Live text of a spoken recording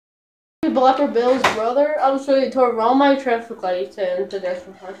Blapper Bill's brother. I'll show you a tour of all my traffic lights and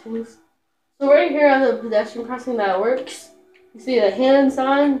pedestrian crossings. So right here on the pedestrian crossing that works, you see the hand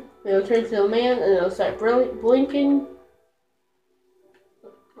sign, it'll turn to the man and it'll start blinking.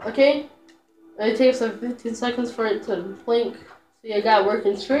 Okay? It takes like 15 seconds for it to blink. So you got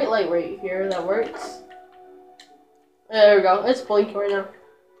working straight light right here that works. There we go, it's blinking right now.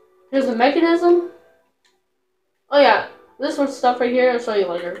 Here's the mechanism. Oh yeah, this one stuff right here, I'll show you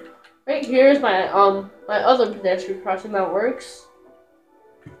later. Right here is my my other pedestrian crossing that works.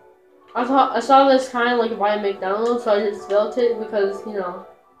 I saw this kind of like by McDonald's, so I just built it because, you know,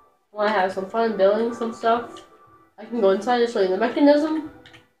 when I have some fun building some stuff, I can go inside and show you the mechanism.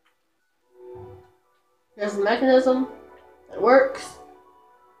 There's the mechanism. It works.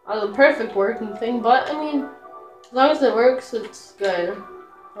 Not the perfect working thing, but I mean, as long as it works, it's good.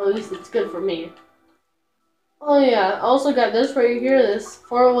 Or at least it's good for me. Oh yeah, I also got this right here, this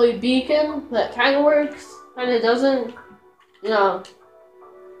four-way beacon that kind of works, kind of doesn't. You know,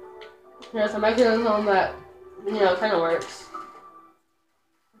 there's a mechanism that, you know, kind of works.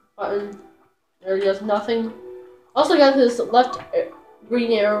 Button, there does nothing. Also got this left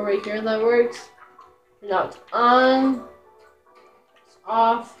green arrow right here that works. Now it's on, it's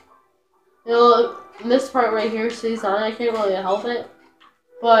off. You know, this part right here stays on. I can't really help it.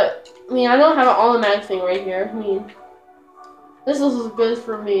 But, I mean, I don't have an automatic thing right here. I mean, this is good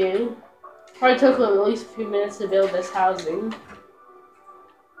for me. Probably took at least a few minutes to build this housing.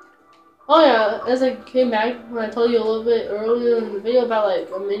 Oh yeah, as I came back, when I told you a little bit earlier in the video, about like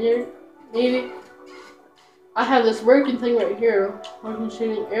a minute, maybe, I have this working thing right here, working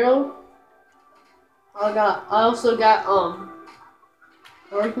shooting arrow. I also got a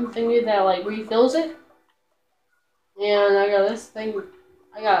working thingy that like refills it. And I got this thing.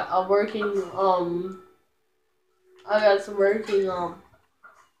 I got a working, I got some working,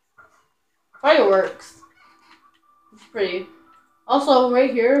 fireworks. It's pretty. Also,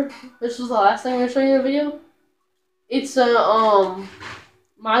 right here, this was the last thing I'm gonna show you in the video. It's a,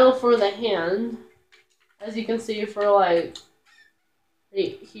 model for the hand. As you can see, for like,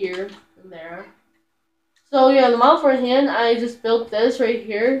 right here and there. So yeah, the model for the hand, I just built this right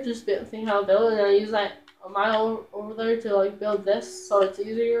here. Just thinking how to build it, and I use that a model over there to like build this so it's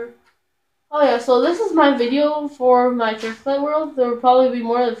easier. Oh yeah, so this is my video for my Triflet world. There will probably be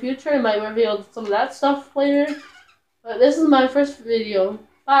more in the future. I might reveal some of that stuff later. But this is my first video.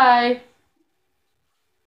 Bye!